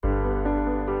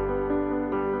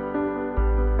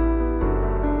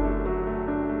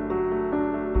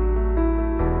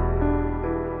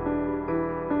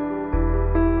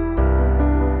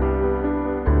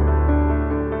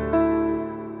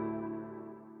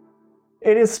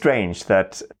It is strange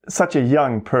that such a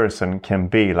young person can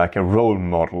be like a role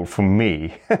model for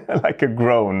me, like a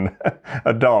grown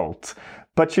adult.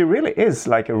 But she really is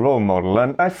like a role model,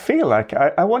 and I feel like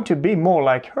I want to be more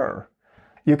like her.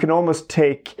 You can almost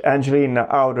take Angelina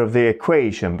out of the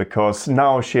equation because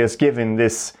now she has given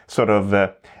this sort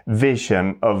of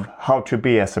vision of how to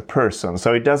be as a person.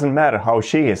 So it doesn't matter how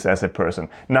she is as a person.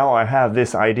 Now I have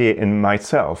this idea in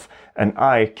myself and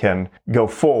I can go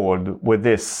forward with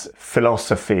this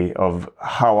philosophy of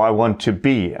how I want to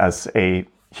be as a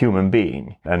human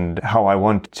being and how I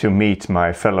want to meet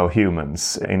my fellow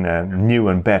humans in a new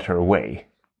and better way,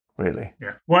 really.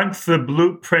 Yeah. Once the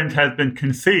blueprint has been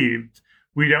conceived,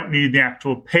 we don't need the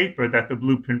actual paper that the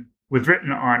blueprint was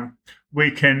written on.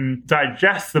 We can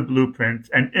digest the blueprint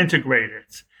and integrate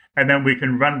it, and then we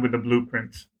can run with the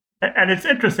blueprint. And it's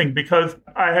interesting because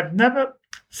I have never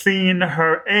seen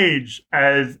her age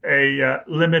as a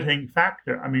limiting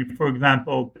factor. I mean, for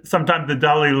example, sometimes the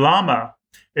Dalai Lama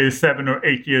is 7 or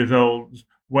 8 years old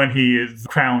when he is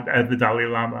crowned as the Dalai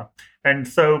Lama. And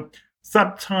so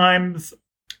sometimes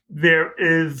there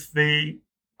is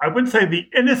I wouldn't say the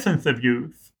innocence of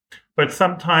youth, but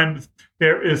sometimes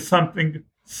there is something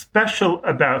special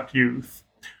about youth,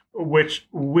 which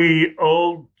we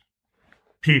old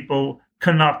people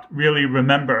cannot really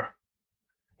remember.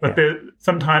 But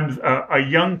sometimes a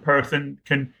young person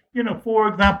can, for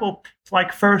example, it's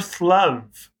like first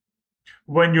love.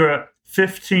 When you're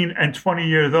 15 and 20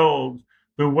 years old,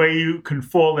 the way you can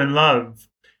fall in love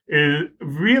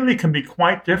really can be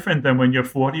quite different than when you're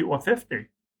 40 or 50.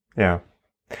 Yeah.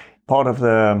 Part of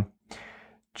the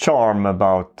charm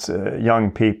about young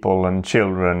people and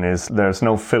children is there's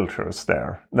no filters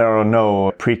there. There are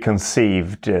no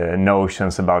preconceived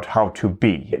notions about how to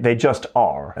be. They just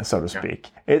are, so to speak.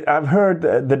 I've heard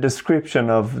the description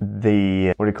of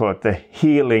the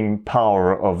healing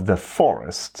power of the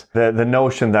forest. The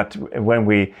notion that when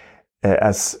we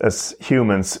as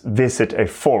humans visit a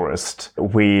forest,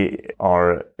 we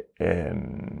are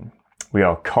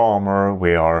calmer,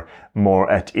 we are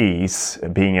more at ease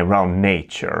being around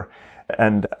nature.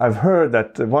 And I've heard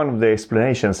that one of the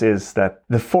explanations is that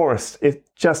the forest, it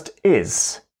just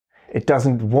is. It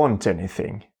doesn't want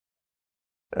anything.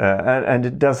 And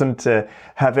it doesn't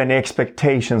have any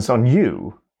expectations on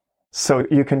you. So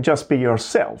you can just be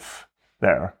yourself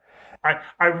there.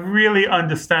 I really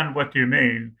understand what you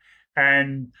mean.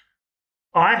 And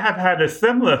I have had a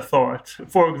similar thought.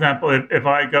 For example, if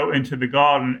I go into the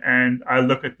garden and I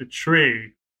look at the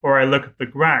tree, or I look at the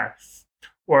grass,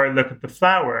 or I look at the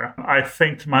flower, I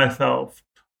think to myself,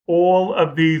 all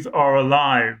of these are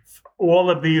alive. All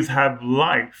of these have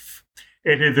life.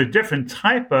 It is a different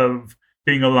type of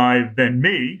being alive than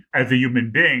me as a human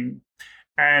being.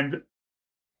 And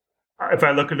if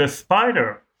I look at a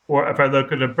spider, or if I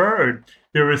look at a bird,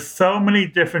 there are so many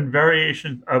different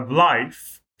variations of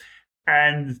life.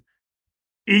 And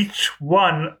each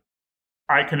one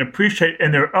I can appreciate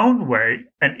in their own way,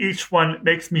 and each one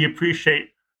makes me appreciate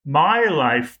my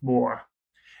life more.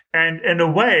 And in a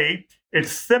way,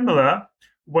 it's similar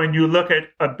when you look at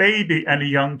a baby and a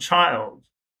young child.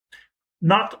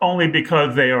 Not only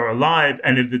because they are alive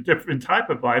and it's a different type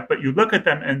of life, but you look at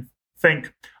them and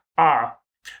think,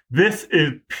 this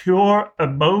is pure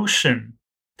emotion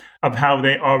of how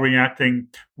they are reacting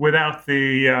without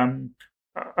the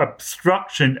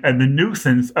obstruction and the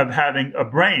nuisance of having a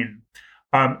brain.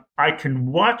 I can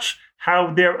watch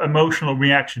how their emotional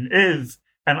reaction is,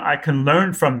 and I can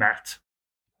learn from that.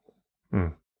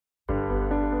 Mm.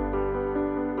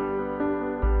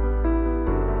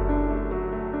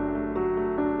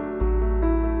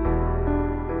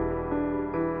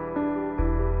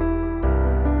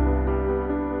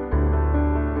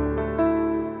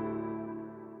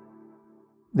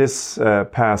 This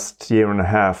past year and a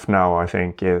half now, I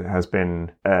think it has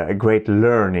been a great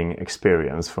learning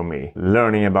experience for me.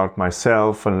 Learning about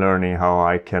myself and learning how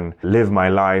I can live my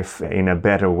life in a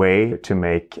better way to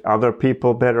make other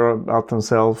people better about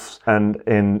themselves, and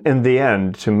in the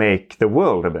end to make the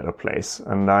world a better place.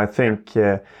 And I think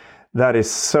that is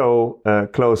so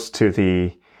close to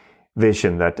the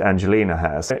vision that Angelina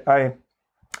has. I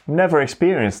never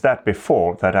experienced that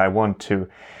before, that I want to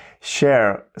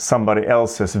share somebody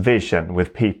else's vision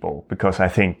with people, because I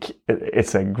think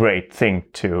it's a great thing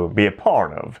to be a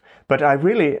part of. But I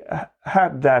really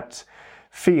had that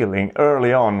feeling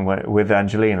early on with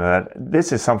Angelina that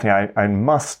this is something I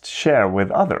must share with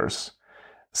others.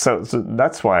 So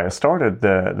that's why I started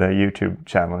the YouTube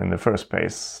channel in the first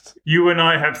place. You and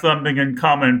I have something in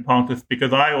common, Pontus,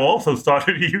 because I also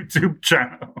started a YouTube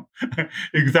channel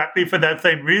exactly for that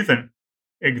same reason.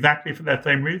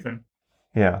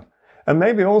 Yeah. And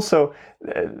maybe also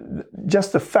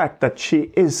just the fact that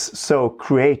she is so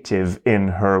creative in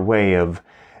her way of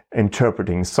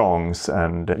interpreting songs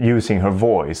and using her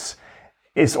voice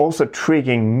is also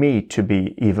triggering me to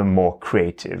be even more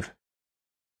creative.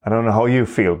 I don't know how you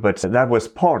feel, but that was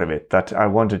part of it, that I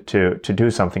wanted to do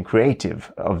something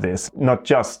creative of this, not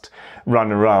just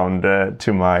run around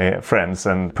to my friends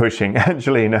and pushing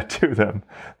Angelina to them,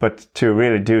 but to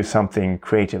really do something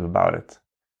creative about it.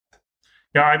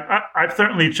 Yeah, I've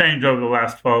certainly changed over the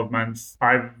last 12 months.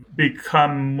 I've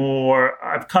come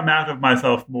out of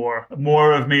myself more.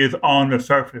 More of me is on the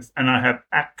surface, and I have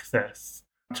access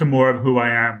to more of who I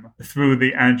am through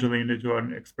the Angelina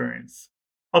Jordan experience.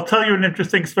 I'll tell you an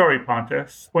interesting story,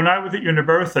 Pontus. When I was at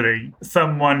university,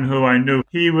 someone who I knew,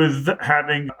 he was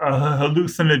having a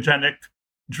hallucinogenic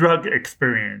drug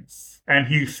experience. And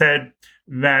he said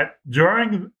that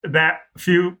during that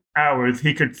few hours,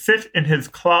 he could sit in his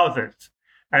closet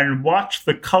and watch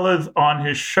the colors on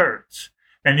his shirt.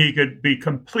 And he could be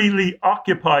completely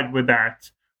occupied with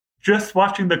that, just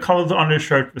watching the colors on his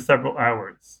shirt for several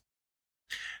hours.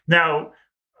 Now,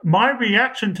 my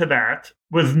reaction to that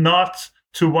was not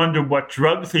to wonder what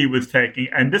drugs he was taking.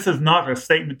 And this is not a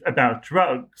statement about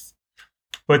drugs,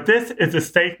 but this is a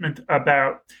statement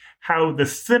about how the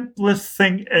simplest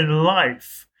thing in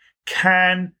life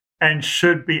can and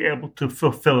should be able to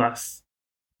fulfill us.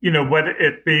 You know, whether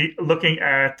it be looking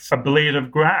at a blade of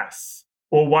grass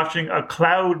or watching a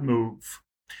cloud move.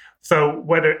 So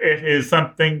whether it is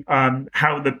something,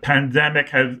 how the pandemic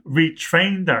has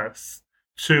retrained us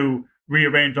to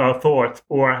rearrange our thoughts,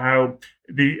 or how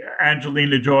the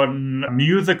Angelina Jordan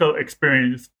musical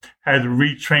experience has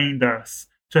retrained us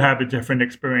to have a different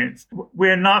experience.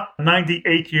 We're not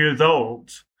 98 years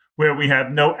old where we have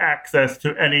no access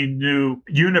to any new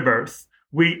universe.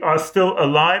 We are still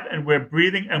alive and we're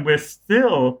breathing and we're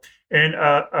still in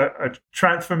a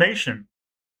transformation.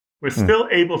 We're still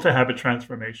able to have a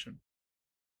transformation.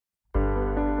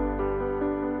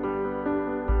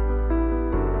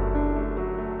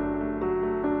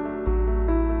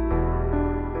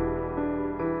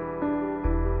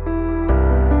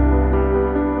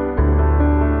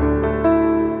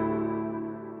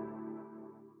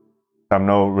 I'm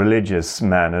no religious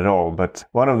man at all, but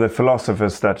one of the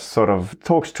philosophers that sort of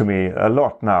talks to me a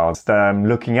lot now, that I'm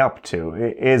looking up to,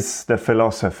 is the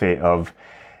philosophy of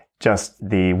just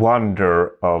the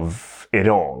wonder of it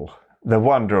all, the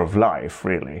wonder of life,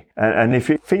 really. And if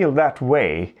you feel that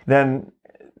way, then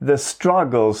the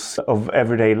struggles of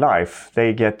everyday life,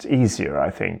 they get easier, I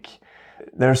think.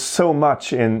 There's so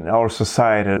much in our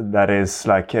society that is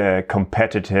like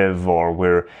competitive, or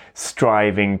we're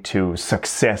striving to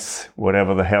success,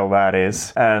 whatever the hell that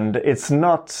is. And it's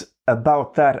not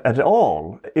about that at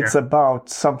all. It's about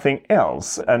something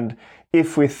else. And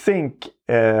if we think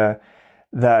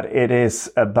that it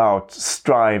is about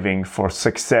striving for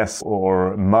success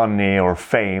or money or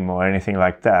fame or anything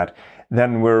like that,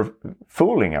 then we're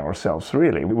fooling ourselves,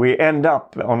 really. We end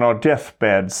up on our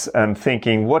deathbeds and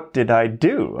thinking, what did I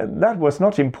do? And that was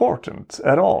not important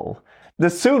at all. The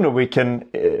sooner we can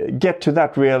get to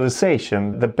that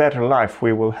realization, the better life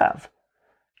we will have.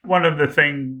 One of the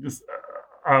things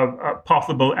of a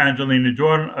possible Angelina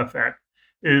Jordan effect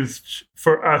is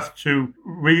for us to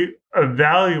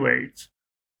reevaluate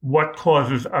what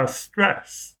causes us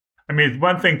stress. I mean, it's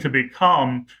one thing to be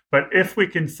calm, but if we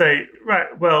can say,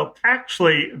 right, well,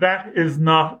 actually, that is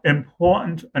not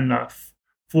important enough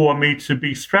for me to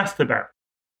be stressed about.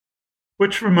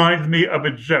 Which reminds me of a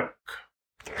joke.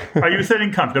 Are you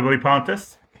sitting comfortably,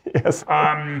 Pontus? Yes.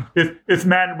 This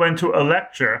man went to a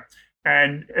lecture,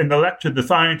 and in the lecture, the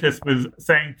scientist was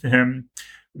saying to him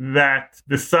that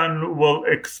the sun will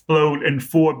explode in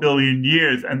 4 billion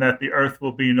years and that the earth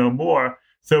will be no more.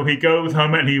 So he goes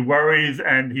home and he worries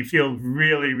and he feels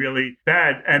really, really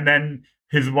bad. And then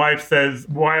his wife says,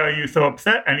 why are you so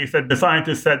upset? And he said, the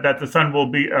scientist said that the sun will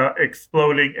be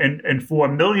exploding in 4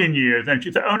 million years. And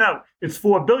she said, oh, no, it's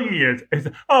 4 billion years. He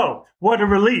said, oh, what a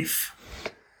relief.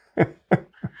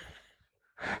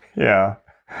 Yeah.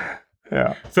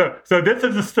 Yeah. So this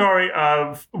is a story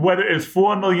of whether it's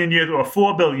 4 million years or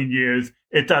 4 billion years,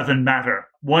 it doesn't matter.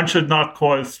 One should not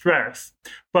cause stress.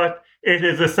 But it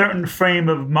is a certain frame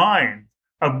of mind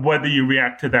of whether you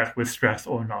react to that with stress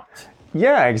or not.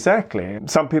 Yeah, exactly.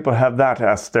 Some people have that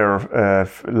as their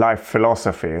life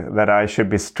philosophy, that I should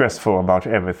be stressful about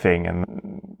everything,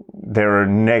 and they're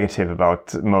negative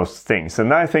about most things.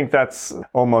 And I think that's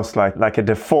almost like a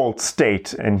default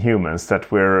state in humans,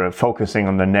 that we're focusing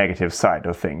on the negative side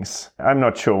of things. I'm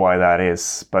not sure why that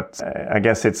is, but I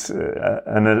guess it's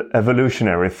an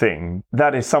evolutionary thing.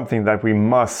 That is something that we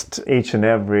must each and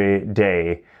every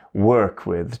day work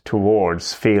with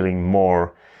towards feeling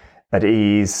more at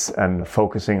ease and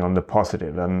focusing on the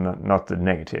positive and not the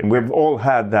negative. We've all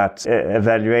had that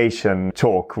evaluation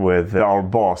talk with our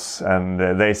boss, and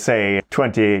they say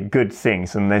 20 good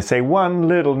things and they say one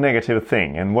little negative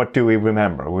thing. And what do we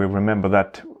remember? We remember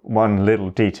that one little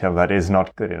detail that is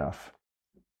not good enough.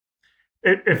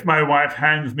 If my wife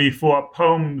hands me 4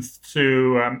 poems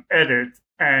to edit,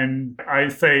 and I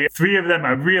say 3 of them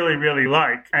I really, really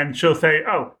like, and she'll say,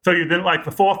 "Oh, so you didn't like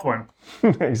the 4th one?"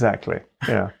 Exactly.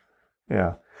 Yeah.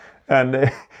 Yeah.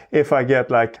 And if I get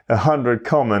like 100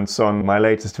 comments on my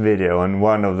latest video and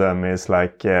one of them is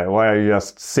like, why are you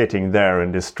just sitting there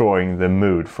and destroying the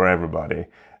mood for everybody?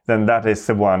 Then that is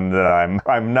the one that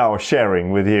I'm now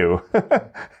sharing with you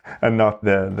and not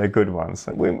the good ones.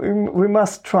 We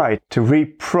must try to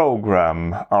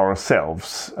reprogram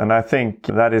ourselves. And I think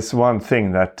that is one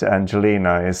thing that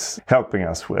Angelina is helping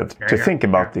us with, to think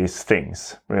about these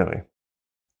things, really.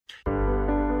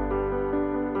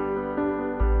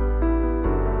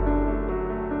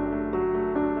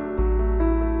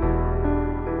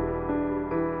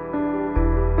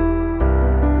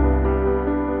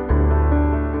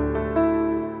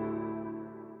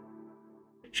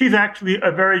 She's actually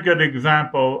a very good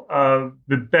example of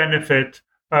the benefit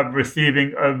of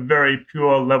receiving a very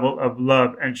pure level of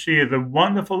love. And she is a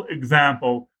wonderful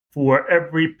example for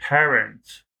every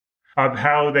parent of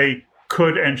how they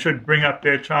could and should bring up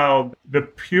their child. The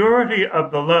purity of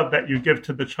the love that you give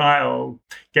to the child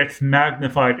gets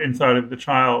magnified inside of the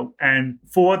child. And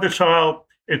for the child,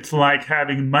 it's like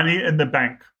having money in the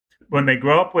bank. When they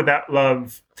grow up with that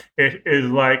love, it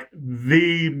is like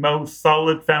the most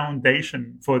solid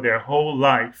foundation for their whole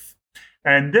life.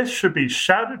 And this should be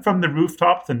shouted from the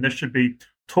rooftops, and this should be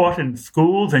taught in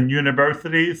schools and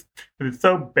universities. It's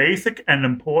so basic and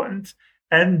important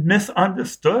and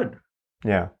misunderstood.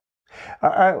 Yeah.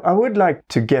 I would like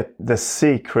to get the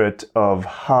secret of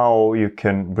how you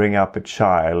can bring up a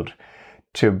child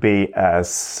to be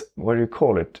as,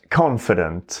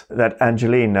 confident that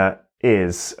Angelina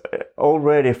is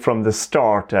already from the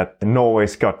start at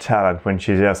Norway's Got Talent, when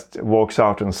she just walks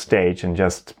out on stage and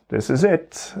just, this is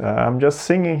it. I'm just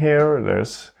singing here.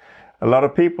 There's a lot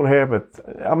of people here, but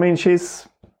I mean, she's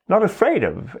not afraid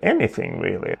of anything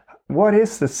really. What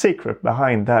is the secret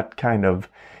behind that kind of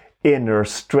inner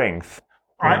strength?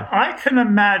 I can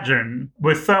imagine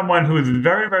with someone who's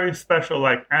very, very special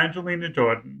like Angelina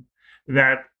Jordan,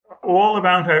 that all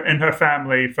around her in her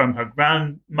family, from her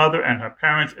grandmother and her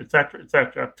parents,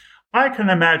 etc., I can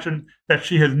imagine that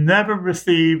she has never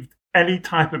received any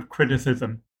type of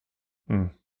criticism.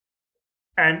 Mm.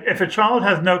 And if a child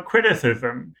has no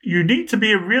criticism, you need to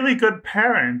be a really good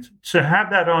parent to have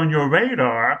that on your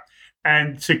radar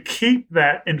and to keep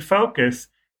that in focus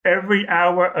every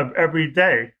hour of every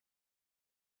day.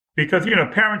 Because,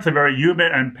 parents are very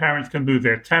human, and parents can lose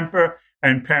their temper,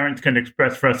 and parents can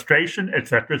express frustration,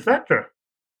 etc.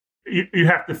 You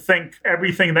have to think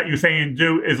everything that you say and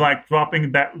do is like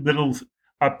dropping that little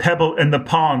pebble in the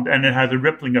pond, and it has a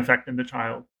rippling effect in the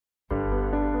child.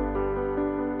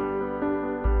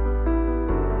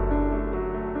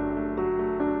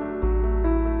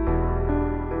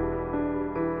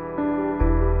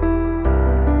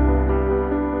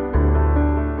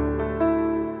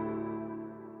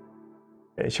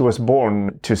 She was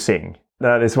born to sing.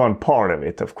 That is one part of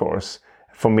it, of course,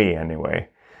 for me anyway.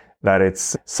 That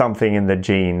it's something in the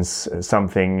genes,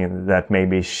 something that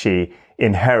maybe she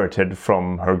inherited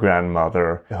from her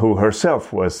grandmother, who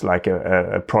herself was like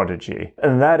a prodigy.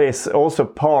 And that is also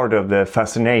part of the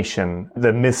fascination,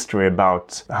 the mystery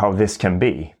about how this can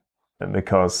be.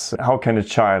 Because how can a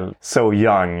child so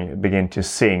young begin to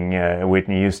sing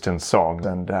Whitney Houston songs?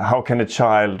 And how can a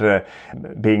child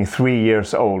being 3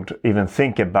 years old even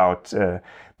think about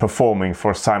performing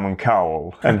for Simon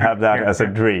Cowell and have that as a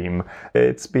dream?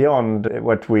 It's beyond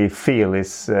what we feel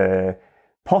is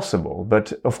possible.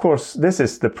 But of course, this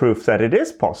is the proof that it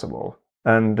is possible.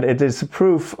 And it is a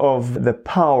proof of the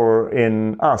power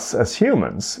in us as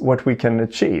humans, what we can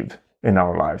achieve in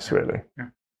our lives, really. Yeah.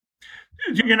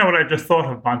 You know what I just thought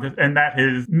of, Pontus, and that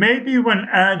is maybe when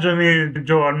Angelina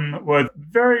Jordan was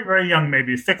very, very young,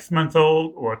 maybe 6 months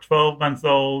old or 12 months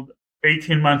old,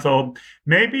 18 months old,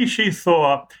 maybe she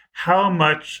saw how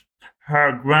much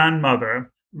her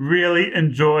grandmother really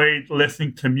enjoyed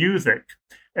listening to music.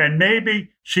 And maybe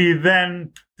she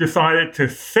then decided to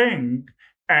sing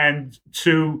and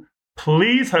to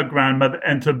please her grandmother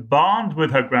and to bond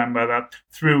with her grandmother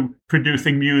through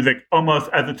producing music, almost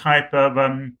as a type of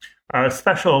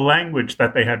special language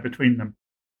that they had between them.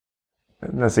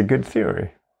 That's a good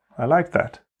theory. I like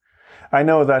that. I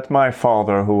know that my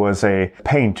father, who was a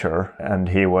painter, and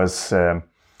he was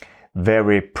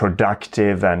very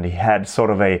productive, and he had sort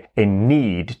of a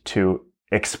need to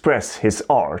express his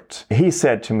art. He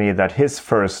said to me that his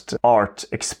first art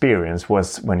experience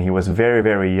was when he was very,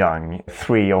 very young,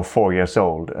 3 or 4 years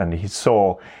old, and he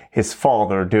saw his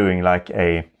father doing like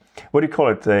a, what do you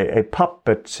call it, a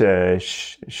puppet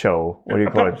show? What do you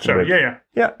call it? Show.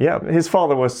 Yeah. His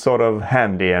father was sort of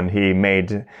handy, and he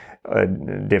made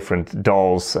different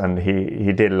dolls, and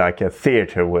he did like a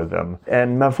theater with them.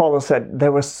 And my father said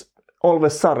there was all of a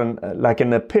sudden like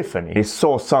an epiphany. He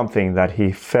saw something that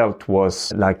he felt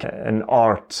was like an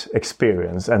art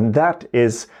experience, and that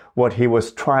is what he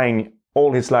was trying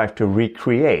all his life to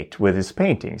recreate with his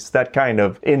paintings. That kind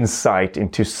of insight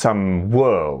into some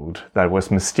world that was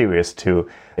mysterious to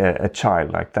a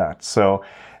child like that. So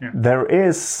there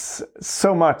is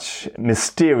so much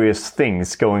mysterious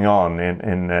things going on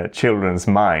in children's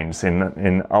minds,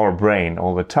 in our brain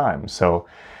all the time. So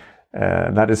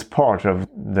that is part of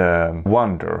the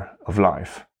wonder of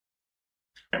life.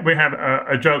 We have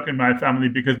a joke in my family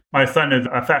because my son is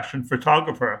a fashion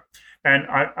photographer. And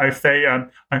I say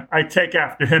I take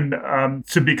after him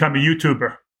to become a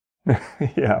YouTuber.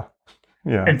 Yeah.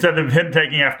 Instead of him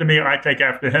taking after me, I take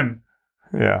after him.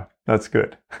 Yeah, that's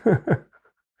good.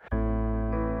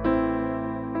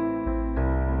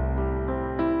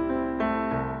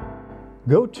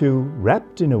 Go to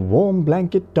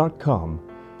wrappedinawarmblanket.com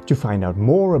to find out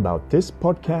more about this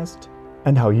podcast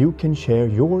and how you can share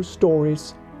your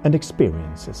stories and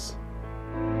experiences.